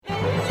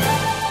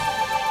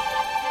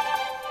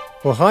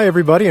Well, hi,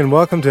 everybody, and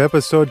welcome to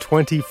episode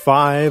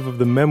 25 of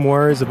the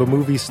Memoirs of a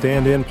Movie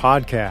Stand-In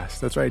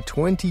podcast. That's right,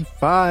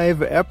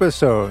 25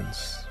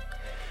 episodes.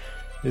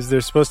 Is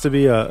there supposed to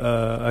be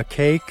a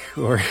cake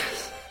or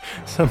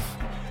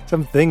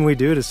something we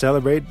do to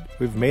celebrate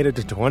we've made it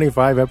to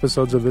 25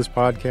 episodes of this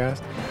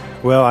podcast?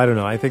 Well, I don't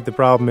know. I think the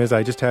problem is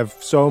I just have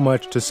so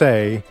much to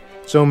say,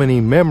 so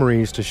many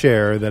memories to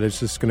share, that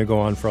it's just going to go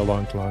on for a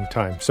long, long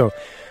time. So,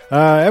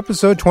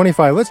 episode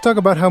 25, let's talk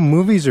about how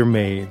movies are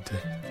made.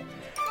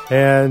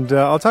 And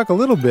I'll talk a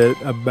little bit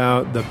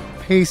about the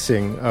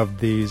pacing of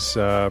these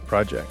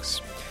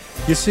projects.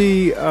 You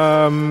see,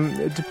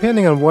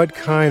 depending on what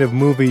kind of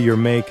movie you're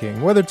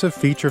making, whether it's a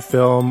feature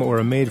film or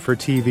a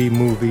made-for-TV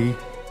movie,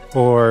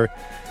 or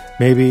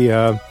maybe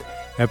an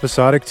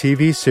episodic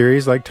TV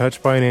series like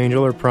Touched by an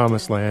Angel or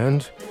Promised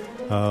Land,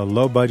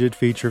 low-budget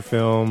feature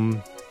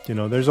film,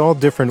 there's all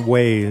different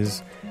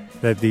ways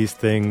that these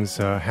things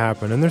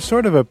happen. And there's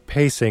sort of a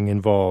pacing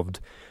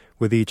involved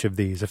with each of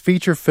these. A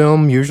feature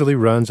film usually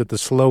runs at the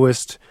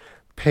slowest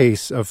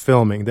pace of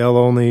filming. They'll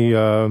only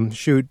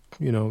shoot,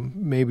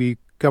 maybe a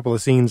couple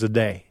of scenes a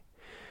day.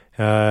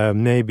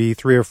 Maybe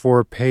 3 or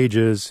 4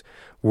 pages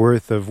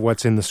worth of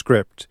what's in the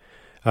script.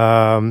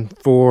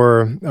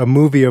 For a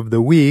movie of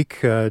the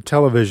week,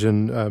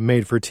 television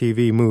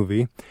made-for-TV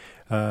movie,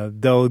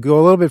 they'll go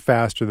a little bit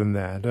faster than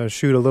that,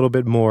 shoot a little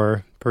bit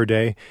more per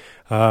day.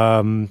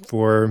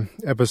 For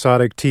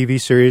episodic TV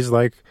series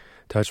like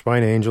Touched by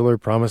an Angel or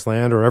Promised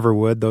Land or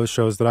Everwood, those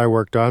shows that I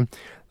worked on,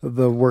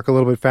 they'll work a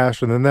little bit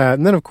faster than that.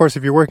 And then, of course,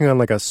 if you're working on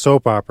like a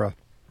soap opera,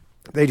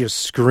 they just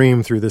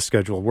scream through the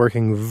schedule,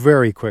 working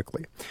very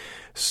quickly.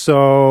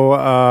 So,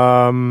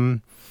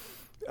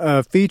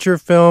 a feature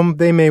film,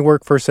 they may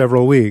work for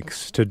several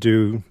weeks to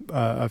do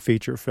a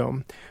feature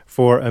film.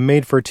 For a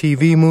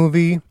made-for-TV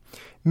movie,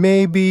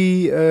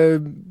 maybe,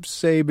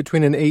 say,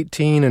 between an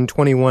 18 and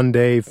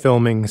 21-day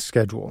filming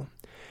schedule.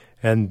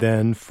 And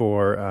then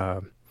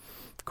for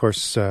of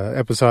course,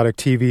 episodic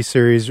TV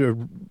series,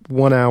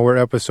 1-hour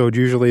episode,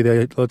 usually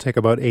they'll take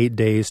about 8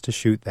 days to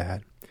shoot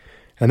that.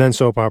 And then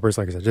soap operas,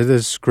 like I said,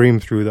 just scream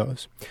through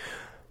those.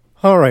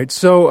 All right,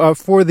 so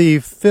for the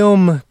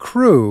film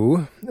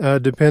crew,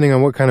 depending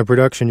on what kind of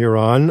production you're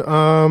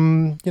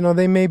on,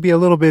 they may be a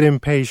little bit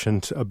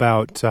impatient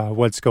about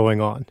what's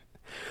going on.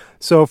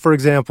 So, for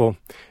example,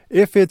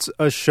 if it's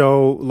a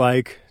show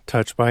like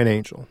Touched by an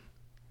Angel,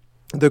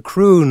 the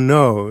crew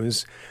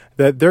knows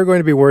that they're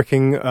going to be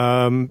working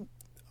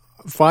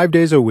 5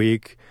 days a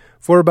week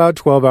for about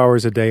 12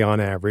 hours a day on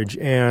average.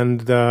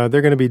 And they're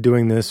going to be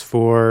doing this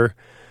for,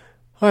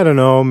 I don't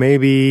know,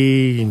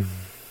 maybe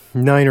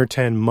 9 or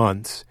 10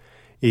 months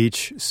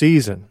each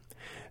season.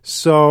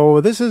 So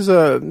this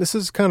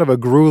is kind of a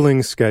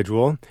grueling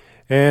schedule,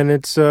 and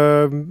it's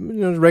a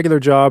regular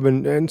job.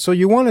 And so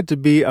you want it to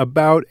be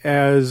about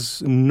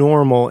as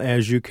normal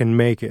as you can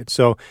make it.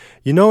 So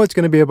it's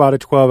going to be about a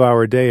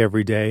 12-hour day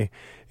every day.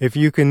 If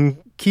you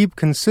can keep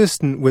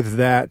consistent with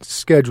that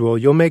schedule,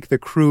 you'll make the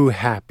crew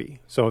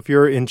happy. So if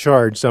you're in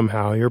charge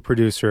somehow, you're a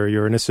producer,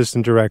 you're an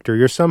assistant director,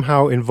 you're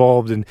somehow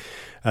involved in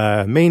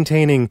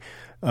maintaining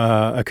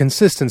a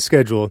consistent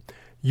schedule,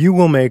 you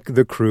will make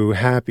the crew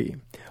happy.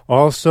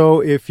 Also,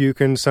 if you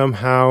can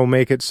somehow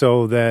make it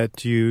so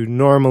that you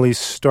normally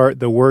start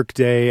the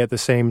workday at the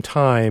same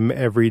time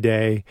every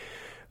day,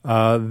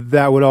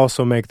 that would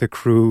also make the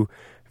crew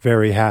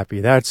very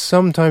happy. That's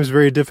sometimes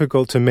very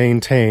difficult to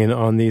maintain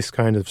on these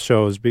kind of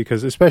shows,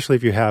 because especially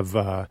if you have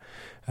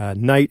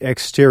night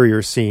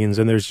exterior scenes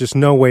and there's just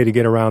no way to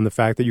get around the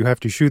fact that you have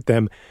to shoot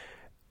them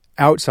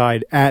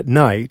outside at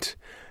night,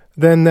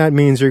 then that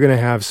means you're going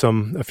to have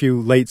a few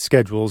late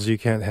schedules. You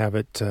can't have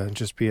it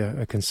just be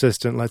a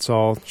consistent, let's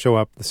all show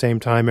up at the same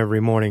time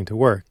every morning to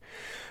work.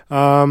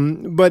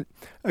 But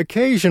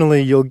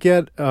occasionally you'll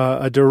get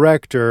a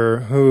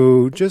director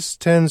who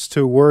just tends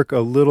to work a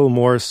little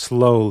more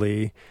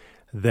slowly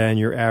than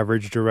your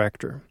average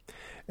director.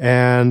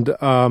 And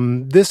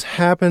this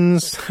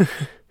happens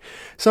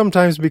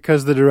sometimes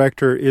because the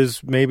director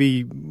is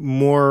maybe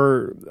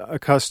more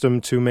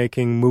accustomed to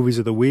making movies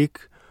of the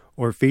week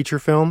or feature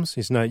films.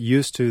 He's not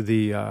used to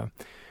the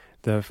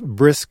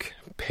brisk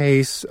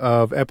pace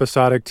of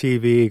episodic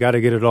TV. You got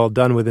to get it all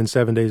done within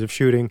 7 days of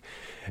shooting.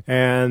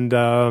 And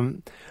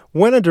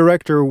when a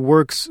director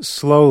works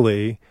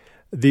slowly,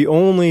 the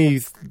only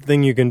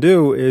thing you can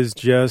do is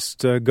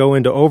just go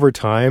into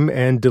overtime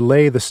and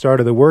delay the start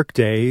of the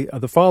workday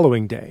of the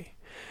following day.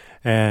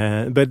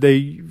 But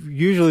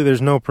usually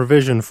there's no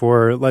provision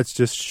for, let's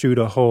just shoot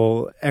a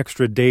whole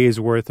extra day's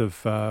worth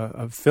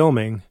of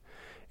filming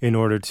in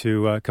order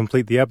to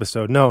complete the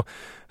episode. No,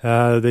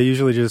 they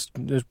usually just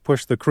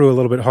push the crew a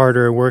little bit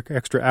harder, work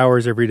extra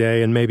hours every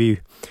day, and maybe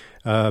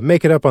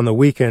make it up on the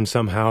weekend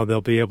somehow.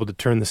 They'll be able to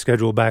turn the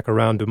schedule back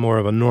around to more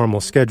of a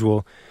normal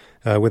schedule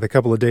with a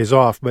couple of days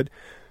off. But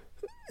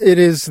it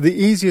is the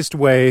easiest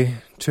way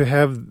to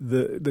have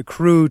the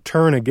crew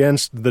turn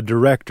against the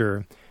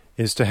director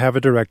is to have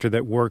a director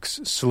that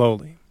works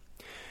slowly.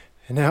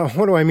 Now,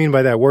 what do I mean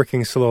by that,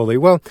 working slowly?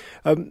 Well,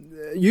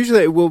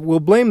 usually we'll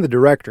blame the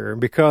director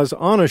because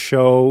on a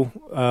show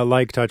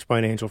like Touched by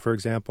an Angel, for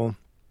example,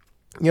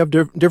 you have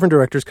different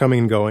directors coming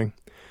and going.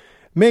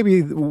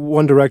 Maybe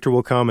one director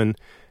will come and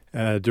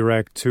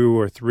direct 2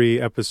 or 3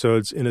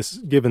 episodes in a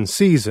given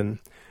season,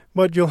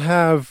 but you'll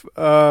have,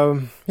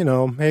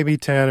 maybe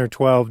 10 or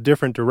 12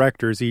 different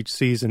directors each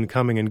season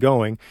coming and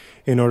going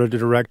in order to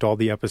direct all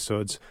the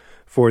episodes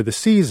for the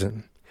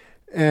season.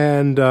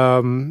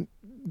 And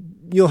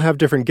you'll have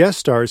different guest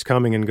stars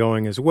coming and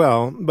going as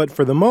well, but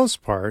for the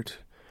most part,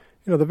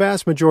 the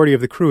vast majority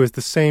of the crew is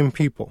the same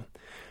people.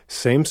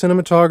 Same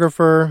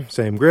cinematographer,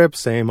 same grip,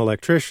 same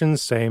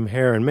electricians, same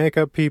hair and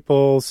makeup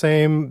people,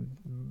 same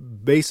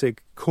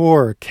basic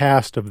core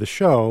cast of the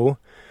show.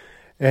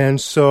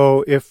 And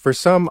so if for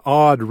some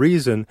odd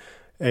reason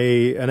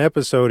an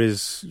episode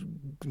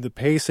the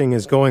pacing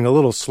is going a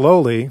little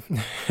slowly,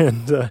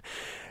 and who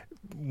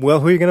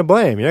are you going to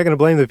blame? You're not going to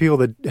blame the people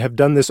that have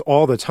done this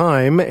all the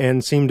time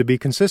and seem to be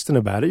consistent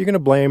about it. You're going to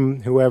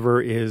blame whoever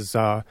is,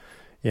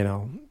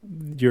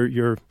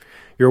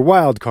 your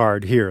wild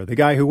card here, the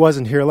guy who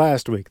wasn't here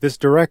last week, this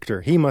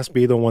director. He must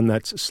be the one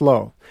that's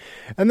slow.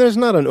 And there's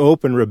not an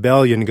open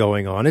rebellion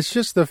going on. It's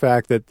just the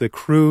fact that the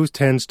crew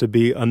tends to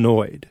be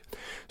annoyed.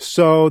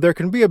 So there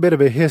can be a bit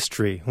of a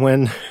history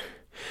when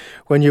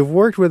you've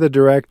worked with a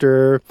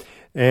director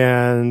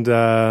and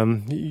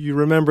you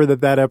remember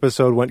that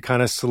episode went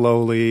kind of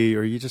slowly,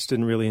 or you just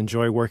didn't really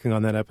enjoy working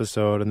on that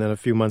episode, and then a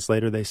few months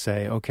later they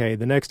say, okay,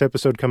 the next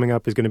episode coming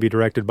up is going to be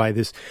directed by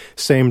this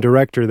same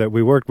director that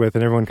we worked with,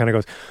 and everyone kind of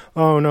goes,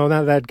 oh, no,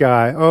 not that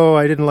guy. Oh,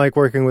 I didn't like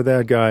working with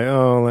that guy.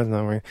 Oh, that's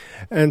not right.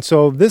 And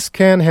so this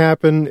can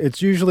happen.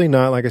 It's usually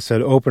not, like I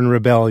said, open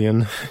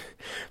rebellion.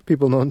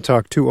 People don't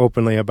talk too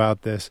openly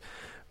about this,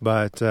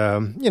 but,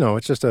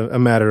 it's just a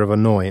matter of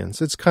annoyance.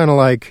 It's kind of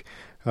like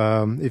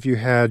if you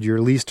had your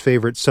least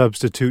favorite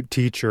substitute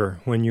teacher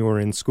when you were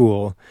in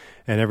school,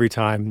 and every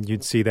time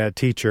you'd see that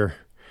teacher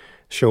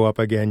show up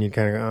again, you'd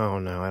kind of go, oh,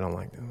 no, I don't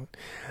like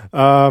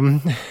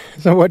that.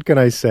 So what can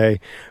I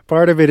say?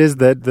 Part of it is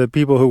that the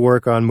people who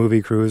work on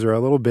movie crews are a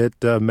little bit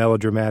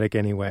melodramatic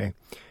anyway.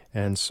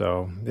 And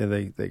so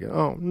they go,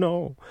 oh,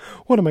 no,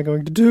 what am I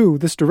going to do?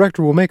 This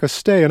director will make us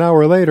stay an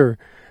hour later.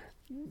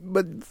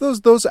 But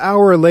those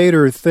hour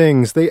later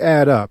things, they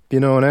add up,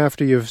 and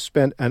after you've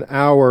spent an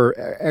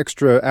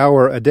extra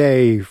hour a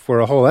day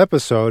for a whole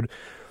episode,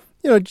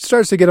 it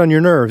starts to get on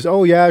your nerves.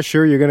 Oh, yeah,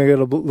 sure, you're going to get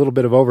a little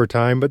bit of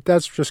overtime, but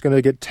that's just going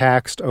to get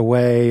taxed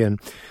away. And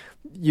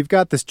you've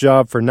got this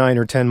job for 9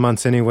 or 10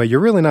 months anyway. You're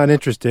really not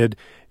interested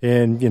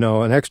in,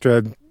 an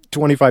extra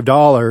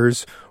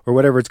 $25 or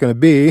whatever it's going to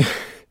be,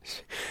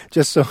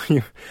 just so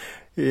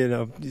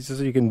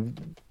so you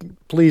can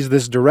please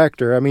this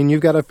director. I mean, you've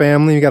got a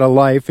family, you've got a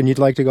life, and you'd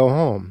like to go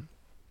home.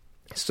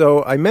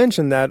 So I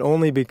mentioned that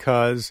only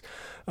because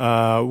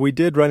we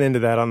did run into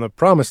that on the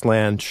Promised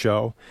Land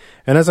show.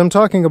 And as I'm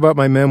talking about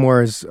my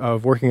memoirs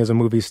of working as a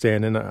movie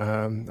stand-in,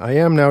 I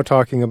am now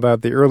talking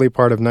about the early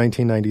part of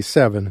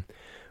 1997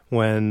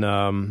 when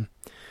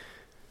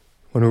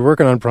we were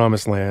working on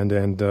Promised Land,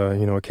 and,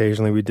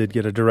 occasionally we did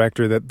get a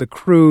director that the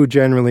crew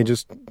generally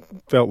just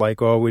felt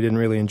like, oh, we didn't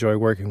really enjoy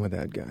working with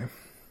that guy.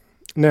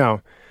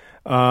 Now,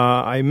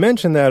 I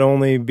mention that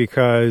only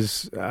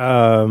because,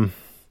 there's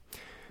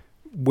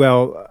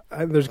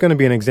going to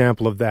be an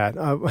example of that.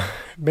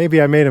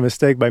 Maybe I made a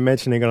mistake by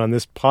mentioning it on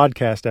this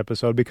podcast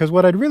episode, because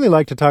what I'd really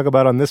like to talk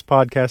about on this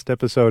podcast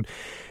episode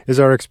is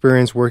our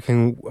experience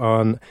working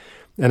on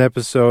an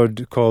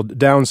episode called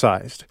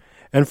Downsized.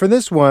 And for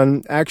this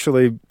one,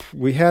 actually,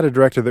 we had a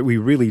director that we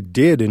really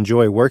did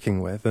enjoy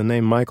working with,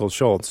 named Michael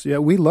Schultz. Yeah,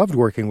 we loved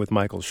working with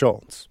Michael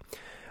Schultz.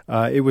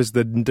 It was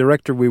the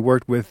director we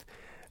worked with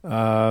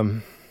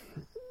on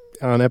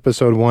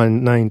episode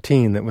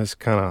 119 that was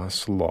kind of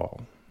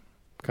slow,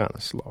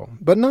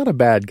 but not a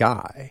bad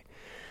guy.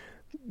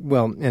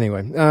 Well,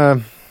 anyway,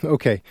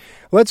 okay,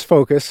 let's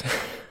focus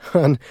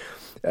on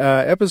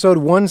episode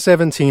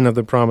 117 of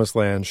the Promised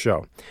Land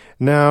show.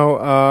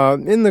 Now,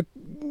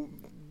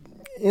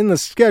 in the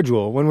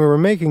schedule, when we were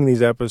making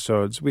these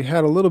episodes, we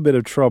had a little bit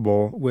of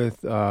trouble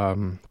with,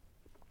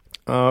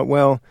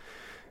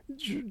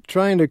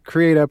 trying to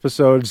create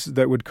episodes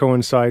that would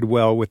coincide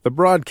well with the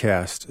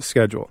broadcast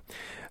schedule.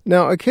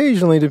 Now,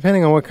 occasionally,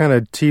 depending on what kind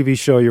of TV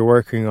show you're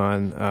working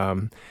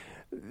on,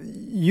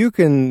 you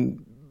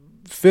can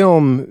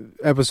film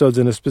episodes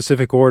in a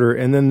specific order,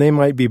 and then they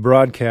might be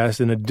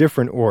broadcast in a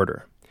different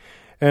order.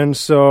 And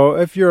so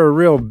if you're a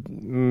real,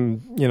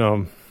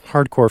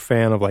 hardcore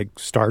fan of like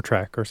Star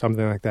Trek or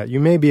something like that, you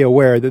may be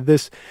aware that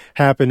this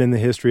happened in the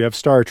history of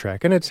Star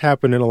Trek, and it's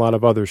happened in a lot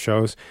of other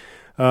shows.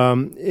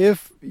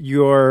 If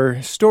your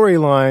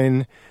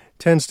storyline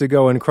tends to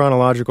go in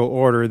chronological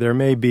order, there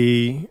may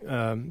be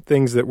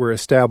things that were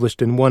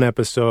established in one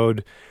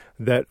episode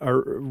that are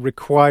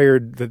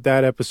required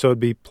that episode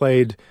be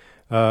played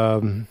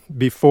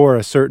before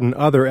a certain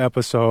other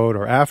episode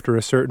or after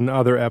a certain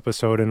other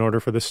episode in order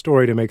for the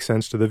story to make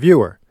sense to the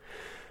viewer.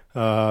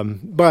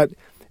 But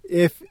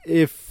if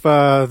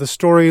the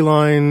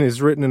storyline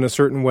is written in a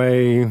certain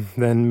way,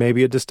 then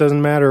maybe it just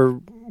doesn't matter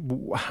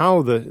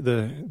how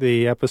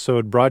the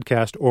episode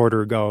broadcast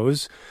order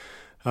goes.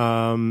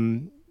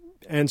 And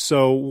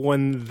so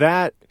when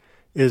that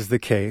is the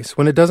case,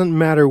 when it doesn't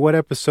matter what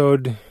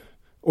episode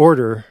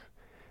order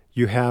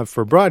you have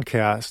for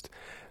broadcast,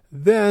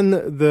 then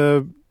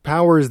the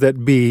powers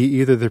that be,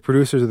 either the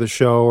producers of the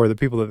show or the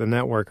people at the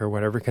network or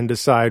whatever, can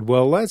decide,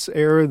 well, let's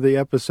air the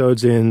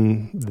episodes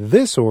in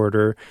this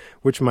order,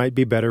 which might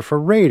be better for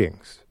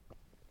ratings.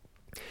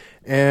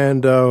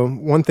 And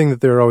one thing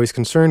that they're always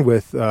concerned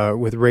with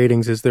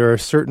ratings is there are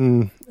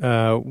certain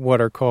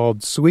what are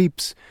called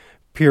sweeps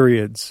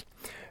periods,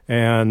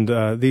 and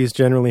these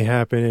generally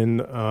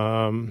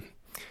happen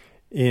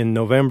in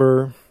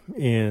November,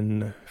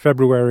 in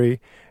February,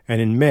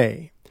 and in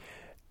May.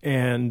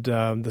 And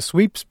the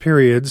sweeps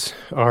periods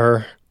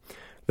are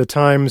the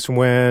times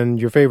when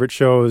your favorite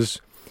shows,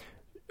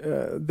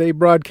 they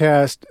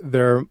broadcast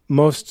their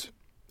most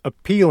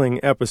appealing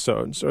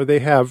episodes, or they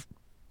have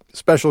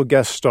special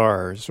guest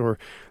stars, or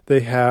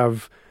they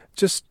have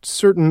just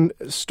certain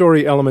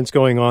story elements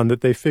going on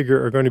that they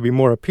figure are going to be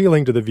more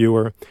appealing to the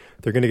viewer.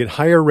 They're going to get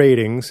higher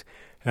ratings,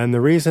 and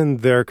the reason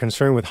they're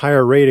concerned with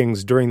higher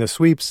ratings during the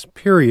sweeps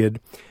period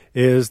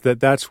is that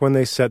that's when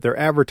they set their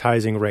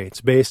advertising rates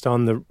based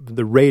on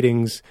the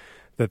ratings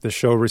that the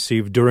show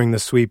received during the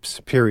sweeps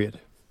period.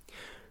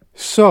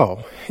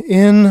 So,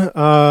 in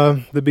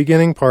the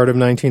beginning part of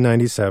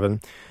 1997,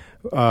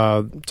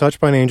 Touched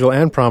by an Angel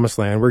and Promised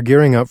Land were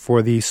gearing up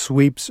for the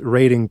sweeps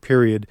rating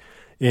period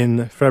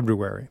in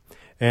February.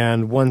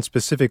 And one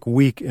specific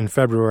week in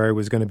February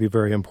was going to be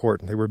very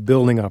important. They were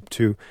building up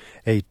to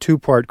a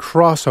 2-part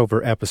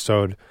crossover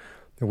episode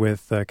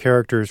with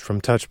characters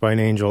from Touched by an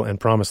Angel and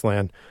Promised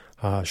Land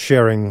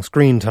sharing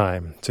screen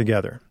time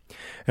together.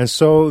 And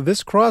so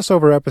this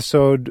crossover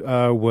episode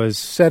was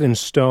set in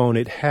stone.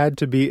 It had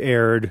to be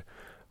aired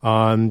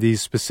on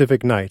these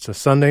specific nights, a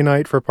Sunday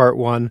night for part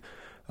 1,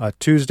 a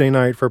Tuesday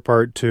night for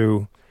part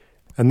 2,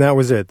 and that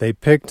was it. They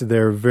picked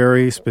their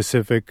very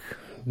specific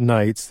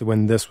nights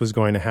when this was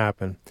going to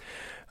happen.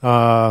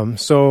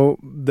 So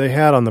they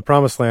had on the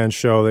Promised Land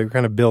show, they were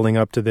kind of building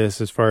up to this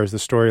as far as the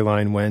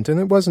storyline went, and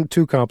it wasn't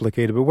too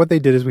complicated, but what they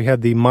did is we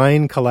had the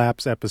Mine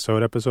Collapse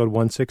episode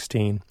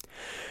 116,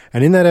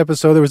 and in that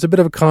episode there was a bit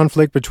of a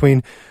conflict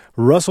between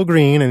Russell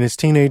Greene and his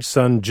teenage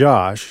son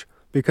Josh,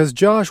 because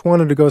Josh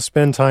wanted to go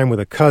spend time with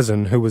a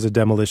cousin who was a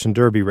demolition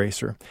derby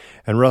racer,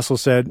 and Russell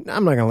said,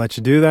 I'm not going to let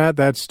you do that,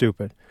 that's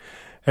stupid.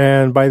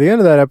 And by the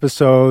end of that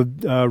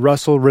episode,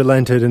 Russell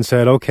relented and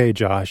said, okay,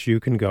 Josh,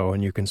 you can go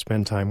and you can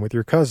spend time with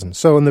your cousin.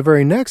 So in the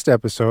very next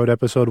episode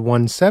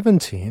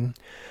 117,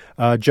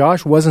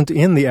 Josh wasn't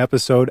in the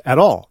episode at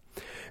all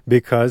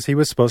because he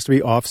was supposed to be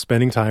off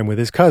spending time with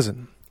his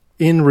cousin.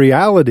 In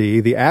reality,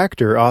 the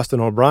actor, Austin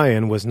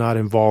O'Brien, was not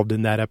involved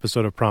in that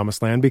episode of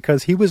Promised Land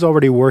because he was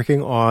already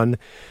working on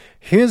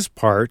his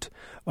part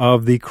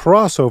of the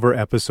crossover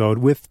episode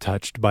with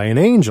Touched by an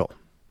Angel.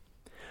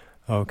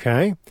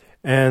 Okay?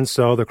 And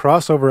so the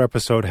crossover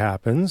episode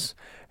happens,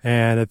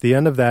 and at the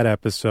end of that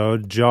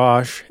episode,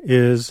 Josh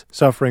is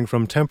suffering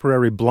from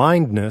temporary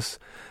blindness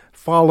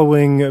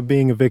following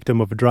being a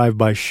victim of a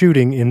drive-by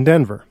shooting in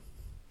Denver.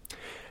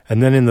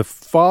 And then in the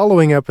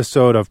following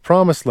episode of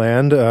Promised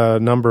Land,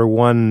 number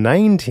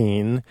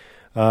 119,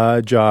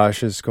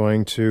 Josh is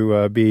going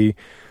to be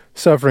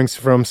suffering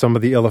from some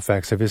of the ill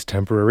effects of his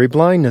temporary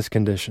blindness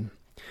condition.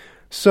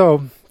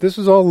 So this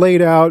was all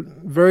laid out,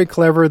 very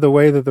clever, the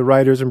way that the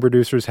writers and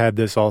producers had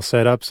this all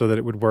set up so that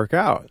it would work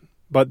out.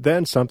 But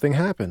then something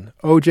happened.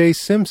 O.J.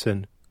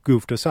 Simpson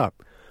goofed us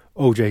up.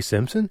 O.J.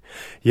 Simpson?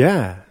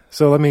 Yeah.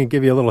 So let me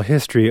give you a little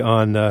history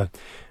on the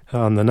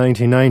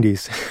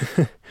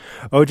 1990s.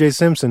 O.J.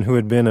 Simpson, who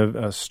had been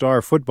a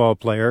star football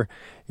player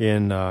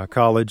in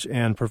college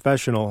and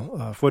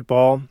professional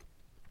football,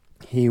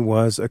 he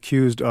was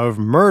accused of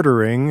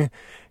murdering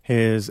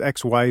his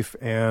ex-wife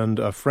and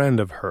a friend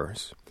of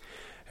hers.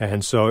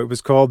 And so it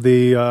was called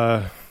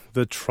the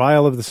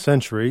trial of the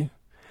century,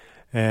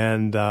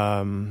 and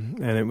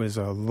it was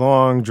a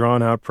long,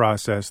 drawn-out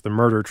process, the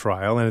murder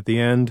trial. And at the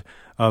end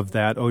of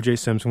that, O.J.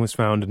 Simpson was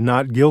found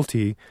not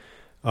guilty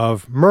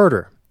of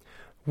murder.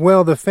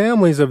 Well, the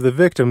families of the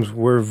victims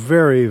were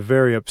very,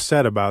 very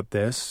upset about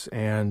this,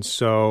 and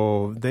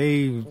so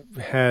they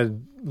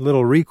had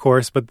little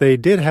recourse, but they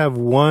did have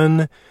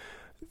one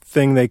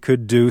thing they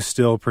could do,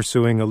 still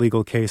pursuing a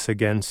legal case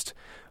against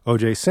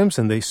O.J.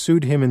 Simpson. They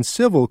sued him in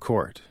civil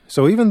court.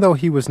 So even though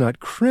he was not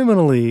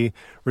criminally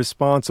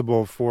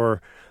responsible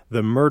for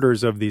the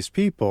murders of these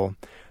people,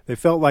 they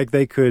felt like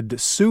they could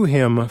sue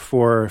him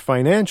for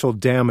financial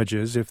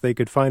damages if they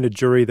could find a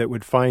jury that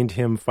would find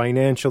him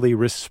financially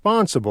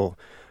responsible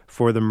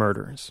for the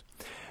murders.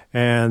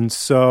 And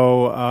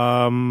so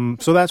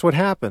that's what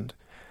happened.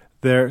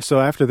 So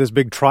after this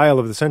big trial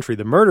of the century,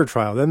 the murder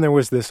trial, then there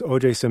was this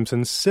O.J.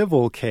 Simpson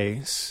civil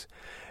case,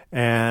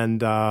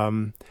 and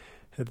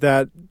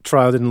that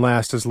trial didn't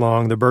last as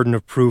long. The burden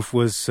of proof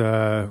was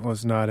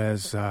not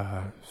as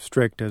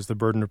strict as the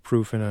burden of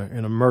proof in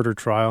a murder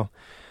trial.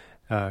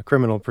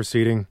 criminal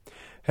proceeding.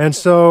 And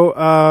so,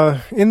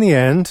 in the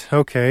end,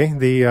 okay,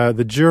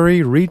 the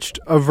jury reached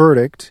a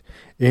verdict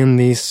in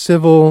the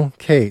civil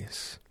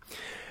case.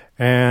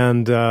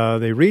 And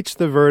they reached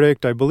the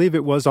verdict, I believe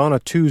it was on a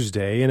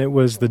Tuesday, and it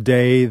was the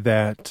day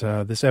that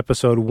this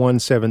episode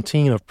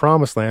 117 of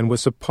Promised Land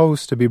was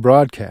supposed to be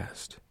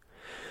broadcast.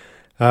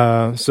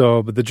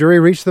 But the jury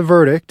reached the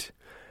verdict,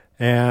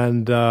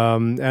 and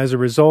as a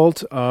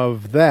result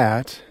of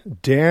that,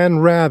 Dan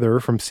Rather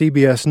from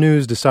CBS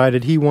News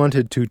decided he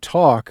wanted to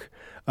talk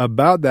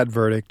about that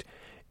verdict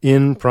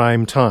in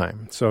prime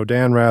time. So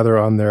Dan Rather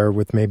on there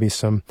with maybe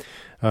some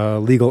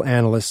legal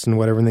analysts and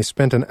whatever, and they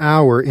spent an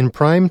hour in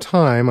prime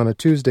time on a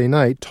Tuesday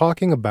night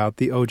talking about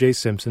the O.J.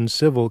 Simpson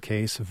civil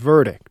case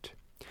verdict.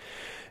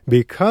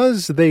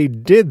 Because they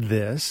did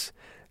this,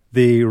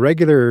 the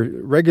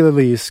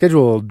regularly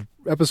scheduled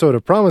episode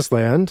of Promised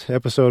Land,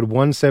 episode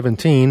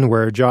 117,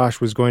 where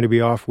Josh was going to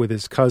be off with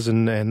his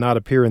cousin and not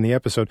appear in the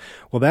episode,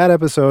 well, that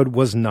episode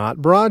was not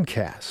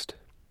broadcast.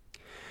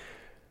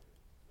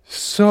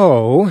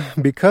 So,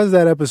 because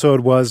that episode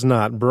was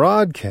not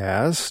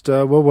broadcast,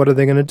 what are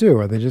they going to do?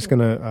 Are they just going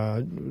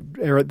to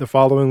air it the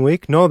following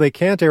week? No, they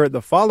can't air it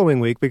the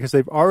following week because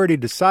they've already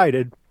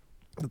decided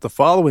that the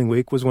following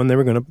week was when they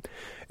were going to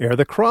air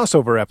the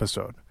crossover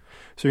episode.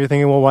 So you're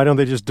thinking, well, why don't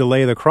they just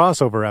delay the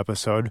crossover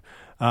episode?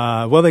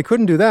 Well, they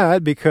couldn't do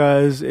that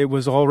because it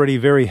was already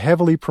very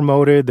heavily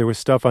promoted. There was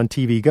stuff on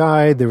TV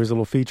Guide. There was a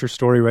little feature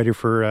story ready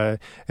for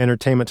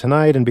Entertainment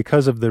Tonight. And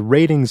because of the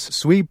ratings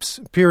sweeps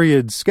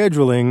period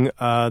scheduling,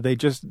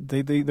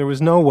 there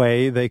was no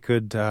way they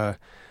could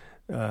delay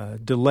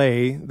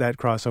that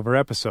crossover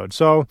episode.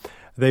 So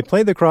they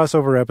played the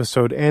crossover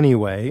episode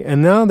anyway,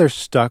 and now they're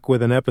stuck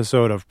with an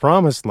episode of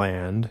Promised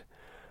Land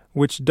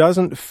which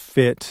doesn't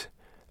fit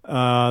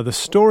the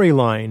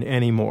storyline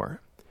anymore.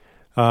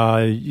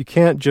 You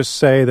can't just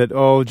say that,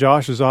 oh,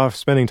 Josh is off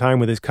spending time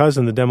with his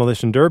cousin, the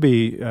Demolition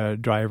Derby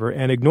driver,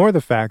 and ignore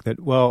the fact that,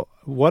 well,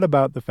 what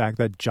about the fact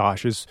that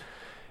Josh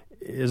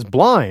is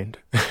blind?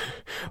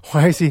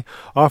 Why is he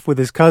off with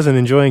his cousin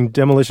enjoying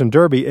Demolition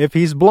Derby if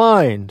he's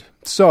blind?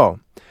 So,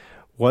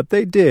 what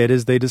they did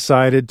is they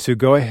decided to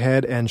go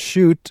ahead and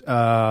shoot 2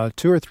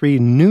 or 3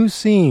 new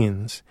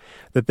scenes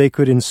that they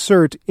could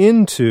insert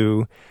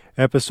into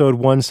episode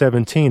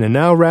 117. And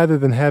now, rather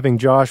than having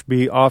Josh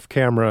be off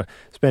camera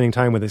spending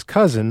time with his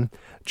cousin,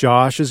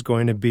 Josh is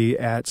going to be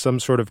at some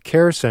sort of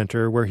care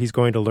center where he's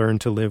going to learn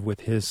to live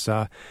with his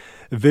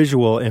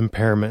visual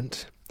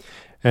impairment.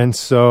 And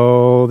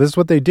so this is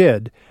what they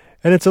did.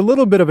 And it's a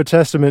little bit of a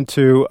testament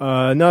to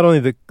not only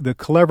the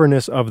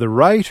cleverness of the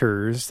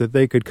writers, that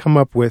they could come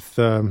up with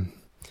 2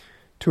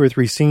 or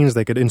 3 scenes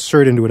they could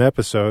insert into an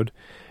episode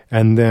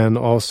and then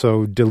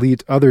also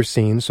delete other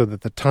scenes so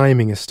that the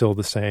timing is still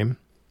the same.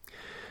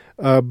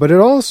 But it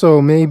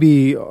also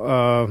maybe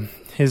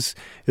is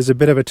a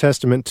bit of a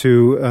testament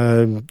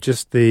to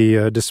just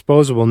the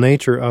disposable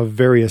nature of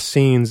various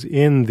scenes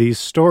in these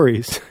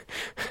stories.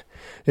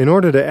 In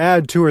order to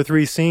add 2 or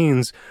 3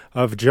 scenes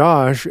of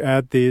Josh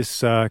at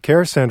this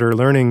care center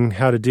learning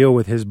how to deal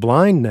with his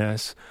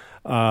blindness,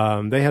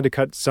 they had to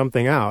cut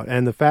something out.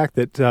 And the fact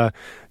that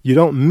you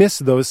don't miss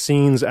those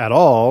scenes at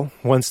all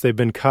once they've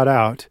been cut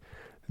out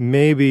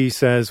maybe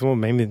says, well,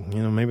 maybe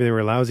they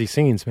were lousy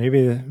scenes.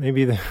 Maybe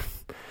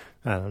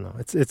I don't know.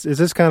 It's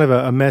just kind of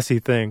a messy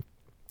thing.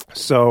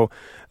 So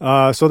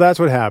that's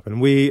what happened.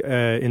 We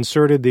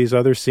inserted these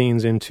other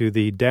scenes into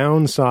the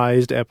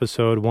downsized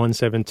episode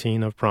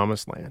 117 of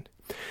Promised Land.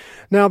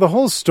 Now, the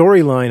whole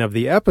storyline of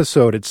the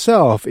episode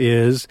itself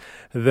is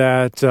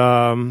that,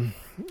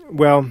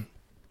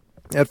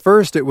 at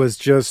first it was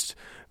just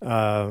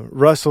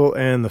Russell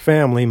and the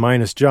family,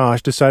 minus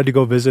Josh, decided to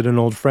go visit an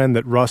old friend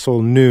that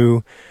Russell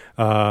knew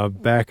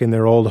back in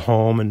their old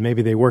home, and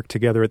maybe they worked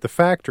together at the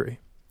factory.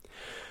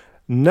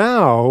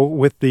 Now,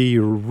 with the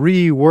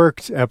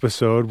reworked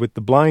episode, with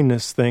the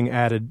blindness thing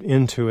added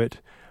into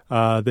it,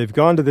 they've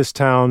gone to this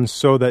town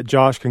so that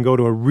Josh can go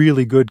to a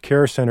really good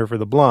care center for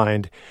the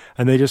blind,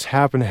 and they just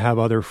happen to have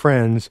other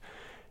friends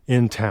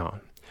in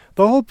town.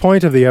 The whole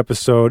point of the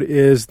episode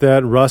is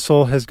that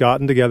Russell has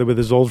gotten together with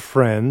his old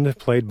friend,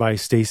 played by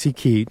Stacy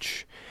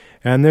Keach,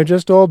 and they're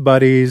just old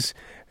buddies,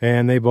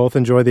 and they both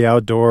enjoy the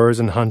outdoors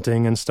and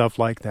hunting and stuff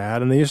like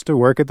that. And they used to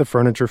work at the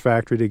furniture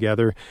factory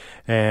together,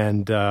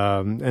 and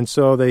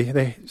so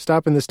they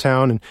stop in this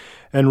town,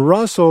 and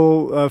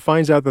Russell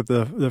finds out that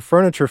the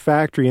furniture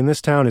factory in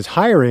this town is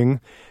hiring.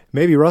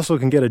 Maybe Russell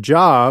can get a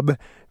job.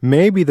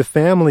 Maybe the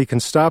family can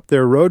stop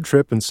their road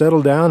trip and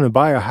settle down and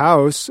buy a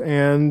house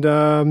and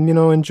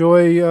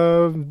enjoy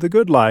the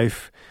good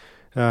life.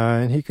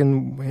 And he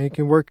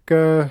can work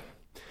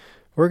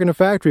in a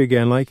factory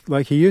again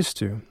like he used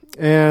to.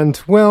 And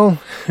well,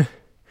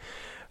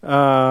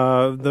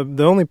 the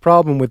only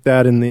problem with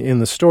that in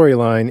the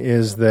storyline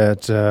is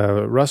that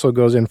Russell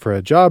goes in for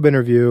a job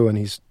interview, and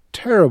he's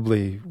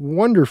terribly,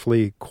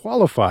 wonderfully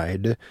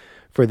qualified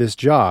for this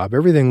job.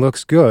 Everything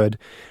looks good,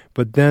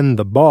 but then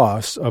the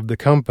boss of the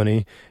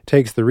company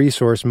takes the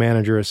resource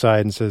manager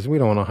aside and says, "We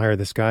don't want to hire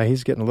this guy.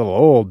 He's getting a little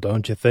old,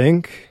 don't you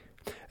think?"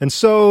 And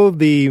so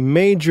the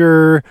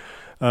major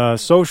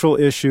social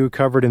issue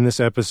covered in this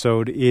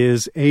episode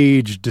is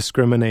age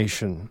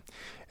discrimination.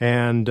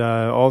 And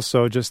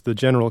also just the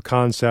general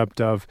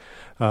concept of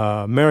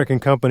American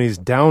companies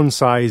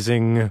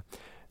downsizing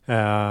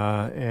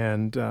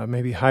and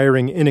maybe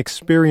hiring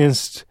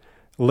inexperienced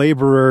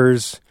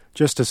laborers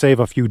just to save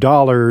a few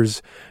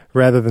dollars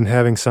rather than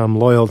having some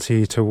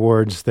loyalty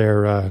towards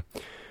their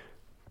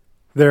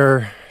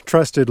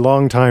trusted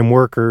longtime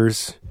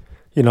workers.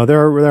 You know,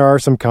 there are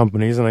some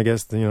companies, and I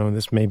guess, you know,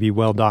 this may be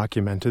well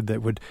documented,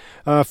 that would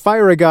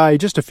fire a guy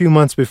just a few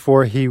months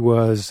before he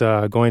was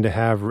going to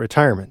have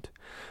retirement.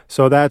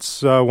 So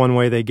that's one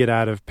way they get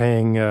out of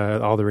paying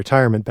all the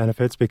retirement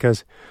benefits,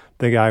 because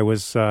the guy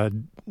was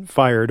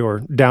fired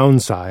or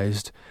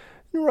downsized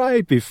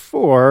right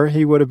before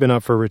he would have been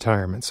up for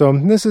retirement. So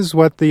this is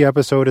what the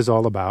episode is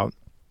all about.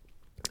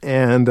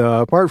 And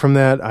apart from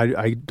that,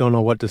 I don't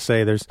know what to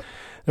say. There's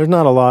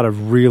not a lot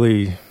of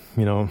really,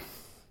 you know,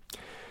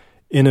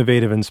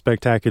 innovative and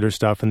spectacular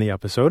stuff in the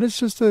episode. It's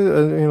just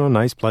a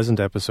nice, pleasant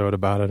episode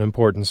about an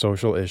important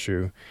social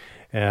issue.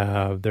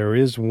 There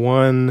is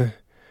one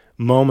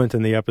moment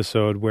in the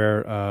episode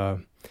where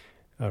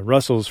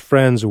Russell's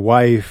friend's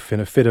wife, in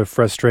a fit of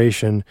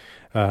frustration,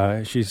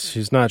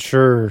 she's not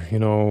sure, you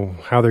know,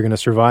 how they're going to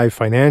survive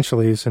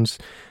financially since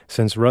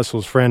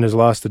Russell's friend has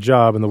lost the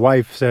job, and the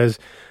wife says,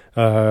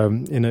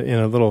 in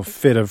a little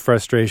fit of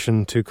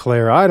frustration to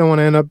Claire, "I don't want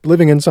to end up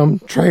living in some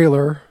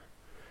trailer."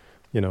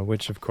 You know,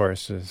 which of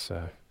course is,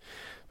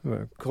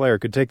 Claire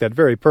could take that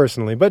very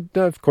personally, but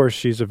of course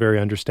she's a very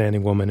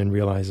understanding woman and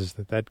realizes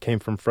that came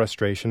from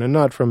frustration and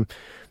not from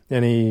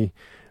any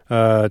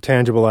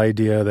tangible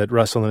idea that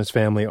Russell and his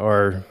family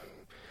are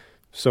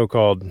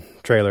so-called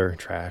trailer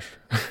trash.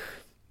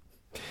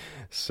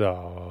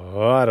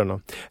 So, I don't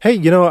know. Hey,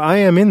 you know, I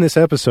am in this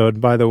episode,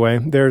 by the way.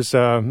 There's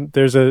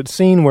a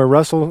scene where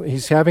Russell,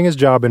 he's having his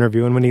job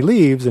interview, and when he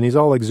leaves, and he's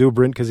all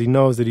exuberant because he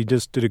knows that he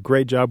just did a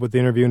great job with the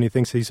interview, and he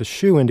thinks he's a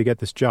shoo-in to get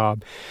this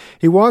job.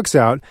 He walks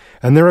out,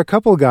 and there are a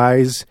couple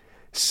guys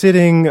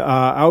sitting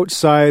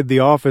outside the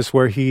office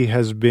where he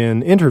has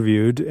been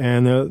interviewed,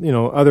 and,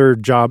 other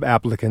job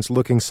applicants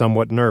looking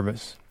somewhat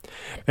nervous.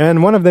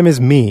 And one of them is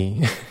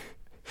me.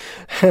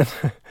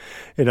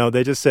 You know,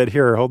 they just said,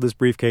 "Here, hold this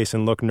briefcase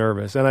and look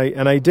nervous." And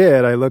I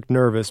did. I looked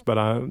nervous, but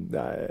I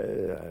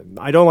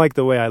don't like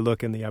the way I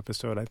look in the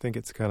episode. I think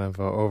it's kind of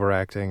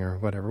overacting or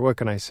whatever. What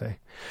can I say?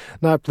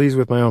 Not pleased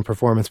with my own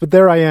performance, but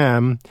there I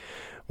am,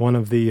 one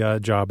of the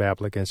job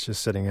applicants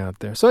just sitting out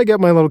there. So I get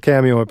my little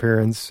cameo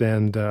appearance,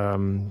 and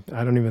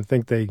I don't even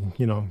think they,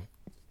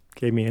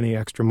 gave me any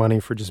extra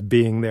money for just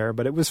being there,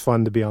 but it was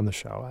fun to be on the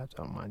show. I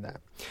don't mind that.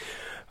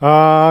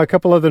 A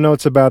couple other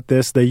notes about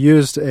this. They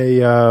used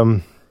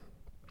a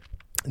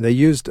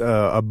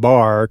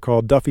bar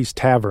called Duffy's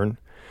Tavern,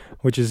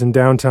 which is in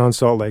downtown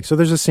Salt Lake. So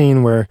there's a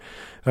scene where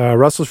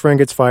Russell's friend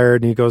gets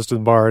fired, and he goes to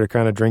the bar to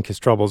kind of drink his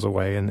troubles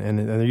away. And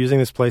they're using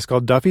this place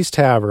called Duffy's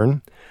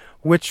Tavern,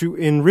 which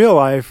in real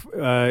life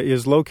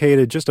is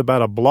located just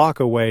about a block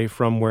away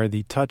from where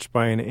the Touched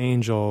by an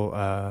Angel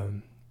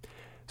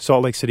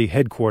Salt Lake City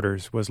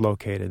headquarters was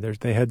located.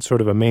 They had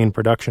sort of a main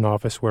production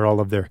office where all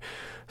of their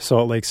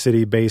Salt Lake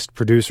City-based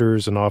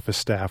producers and office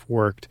staff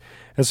worked.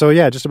 And so,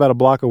 yeah, just about a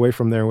block away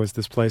from there was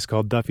this place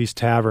called Duffy's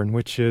Tavern,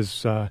 which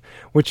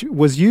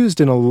was used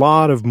in a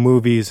lot of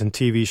movies and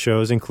TV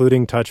shows,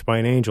 including Touched by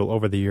an Angel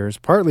over the years,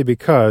 partly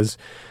because,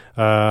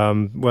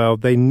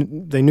 they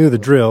knew the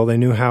drill. They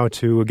knew how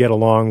to get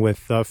along with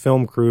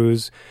film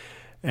crews,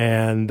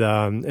 and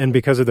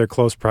because of their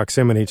close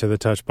proximity to the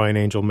Touched by an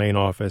Angel main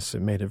office,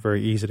 it made it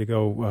very easy to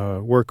go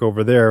work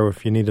over there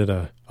if you needed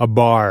a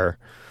bar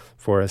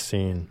for a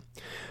scene.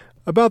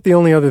 About the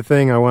only other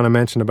thing I want to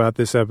mention about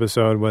this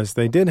episode was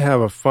they did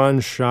have a fun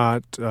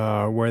shot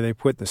where they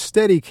put the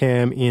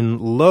Steadicam in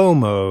low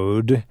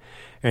mode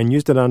and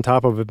used it on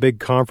top of a big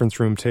conference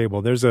room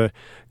table. There's a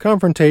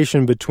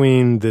confrontation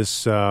between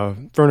this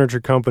furniture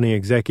company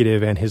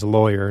executive and his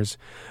lawyers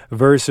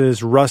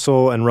versus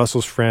Russell and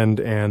Russell's friend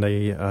and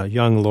a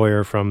young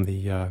lawyer from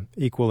the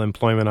Equal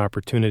Employment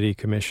Opportunity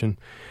Commission.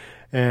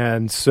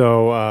 And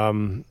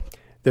so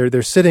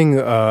they're sitting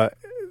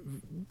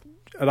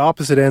at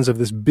opposite ends of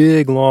this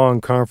big, long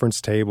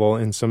conference table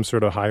in some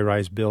sort of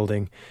high-rise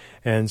building.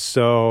 And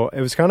so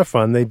it was kind of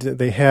fun.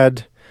 They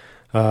had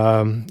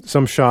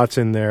some shots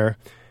in there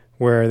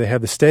where they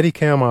had the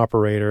Steadicam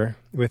operator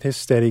with his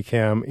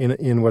Steadicam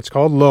in what's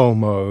called low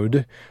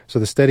mode. So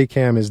the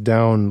Steadicam is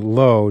down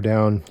low,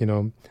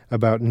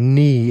 about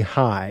knee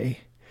high,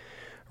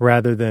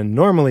 rather than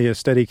normally a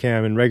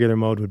Steadicam in regular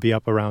mode would be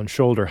up around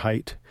shoulder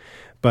height.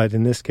 But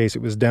in this case,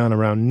 it was down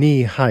around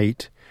knee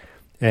height.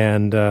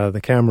 And the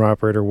camera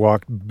operator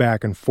walked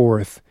back and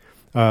forth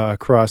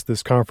across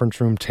this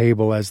conference room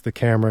table as the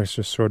camera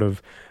just sort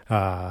of,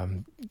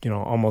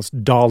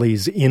 almost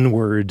dollies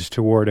inward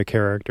toward a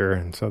character.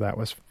 And so that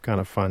was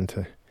kind of fun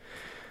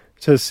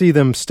to see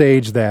them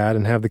stage that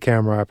and have the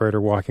camera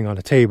operator walking on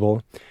a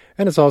table.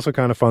 And it's also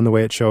kind of fun the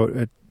way it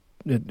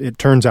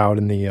turns out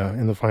in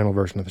the final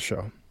version of the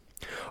show.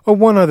 Oh,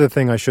 one other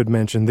thing I should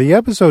mention. The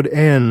episode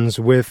ends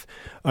with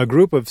a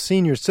group of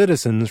senior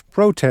citizens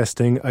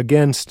protesting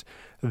against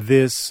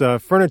this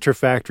furniture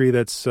factory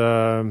that's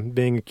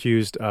being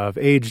accused of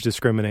age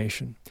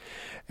discrimination.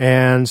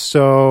 And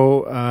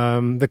so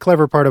the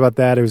clever part about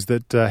that is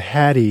that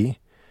Hattie,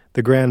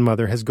 the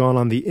grandmother, has gone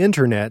on the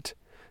internet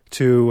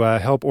to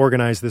help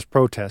organize this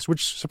protest,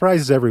 which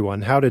surprises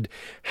everyone. How did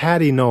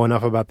Hattie know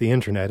enough about the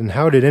internet? And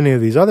how did any of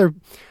these other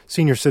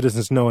senior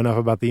citizens know enough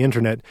about the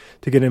internet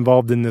to get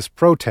involved in this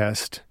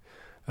protest?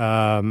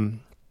 And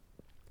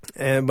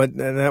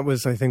that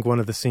was, I think, one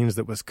of the scenes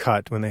that was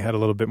cut when they had a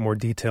little bit more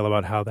detail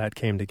about how that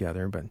came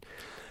together. But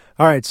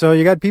all right, so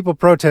you got people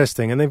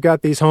protesting, and they've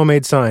got these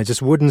homemade signs,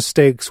 just wooden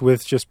stakes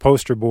with just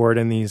poster board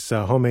and these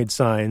homemade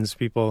signs,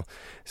 people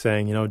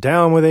saying,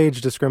 down with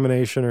age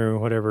discrimination or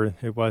whatever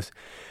it was.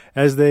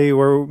 As they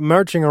were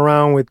marching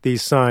around with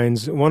these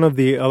signs, one of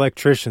the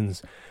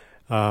electricians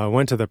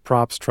went to the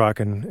props truck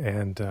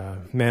and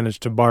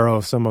managed to borrow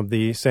some of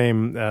the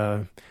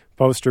same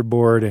poster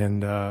board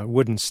and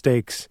wooden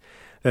stakes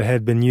that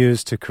had been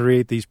used to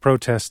create these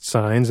protest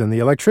signs. And the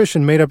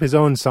electrician made up his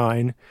own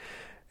sign,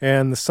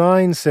 and the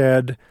sign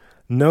said,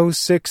 "No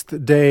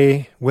sixth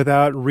day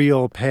without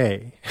real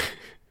pay."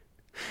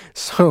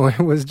 So it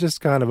was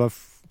just kind of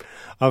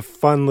a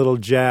fun little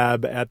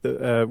jab at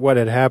what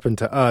had happened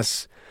to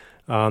us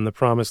on the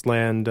Promised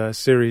Land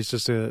series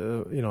just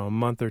a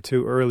month or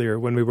two earlier,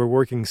 when we were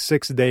working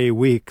 6-day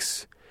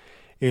weeks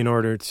in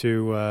order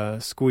to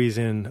squeeze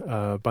in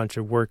a bunch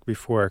of work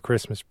before our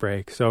Christmas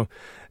break. So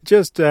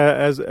just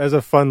as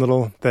a fun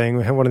little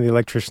thing, one of the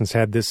electricians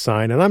had this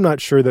sign, and I'm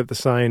not sure that the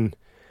sign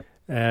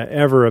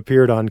ever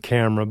appeared on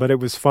camera, but it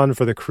was fun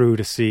for the crew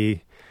to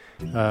see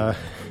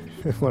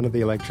one of the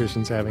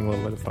electricians having a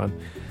little bit of fun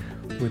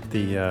with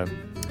the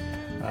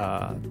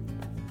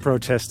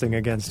protesting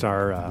against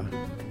our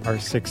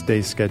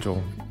 6-day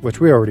schedule, which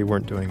we already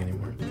weren't doing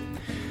anymore.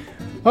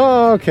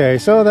 Okay,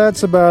 so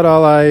that's about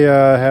all I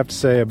have to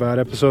say about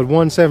episode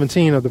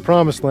 117 of the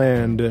Promised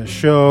Land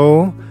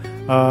show.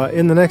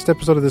 In the next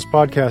episode of this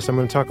podcast, I'm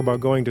going to talk about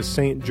going to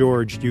St.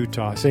 George,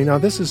 Utah. See, now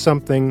this is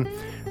something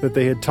that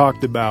they had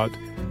talked about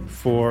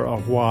for a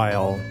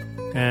while,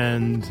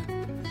 and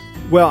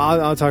well,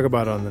 I'll talk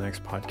about it on the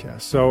next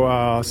podcast. So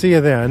I'll see you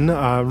then.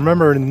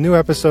 Remember, new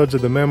episodes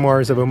of the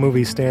Memoirs of a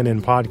Movie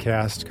Stand-In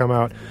podcast come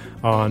out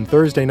on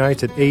Thursday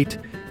nights at 8,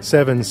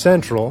 7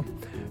 Central.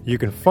 You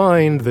can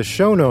find the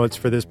show notes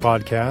for this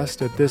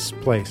podcast at this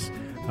place.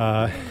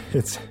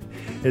 It's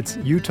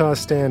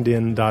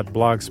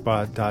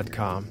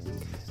utahstandin.blogspot.com.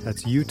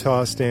 That's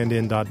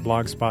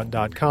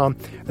utahstandin.blogspot.com.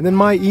 And then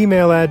my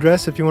email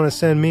address, if you want to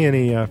send me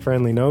any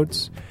friendly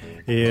notes,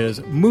 is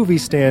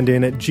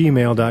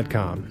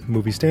moviestandin@gmail.com.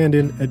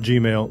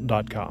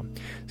 moviestandin@gmail.com.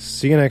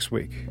 See you next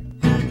week.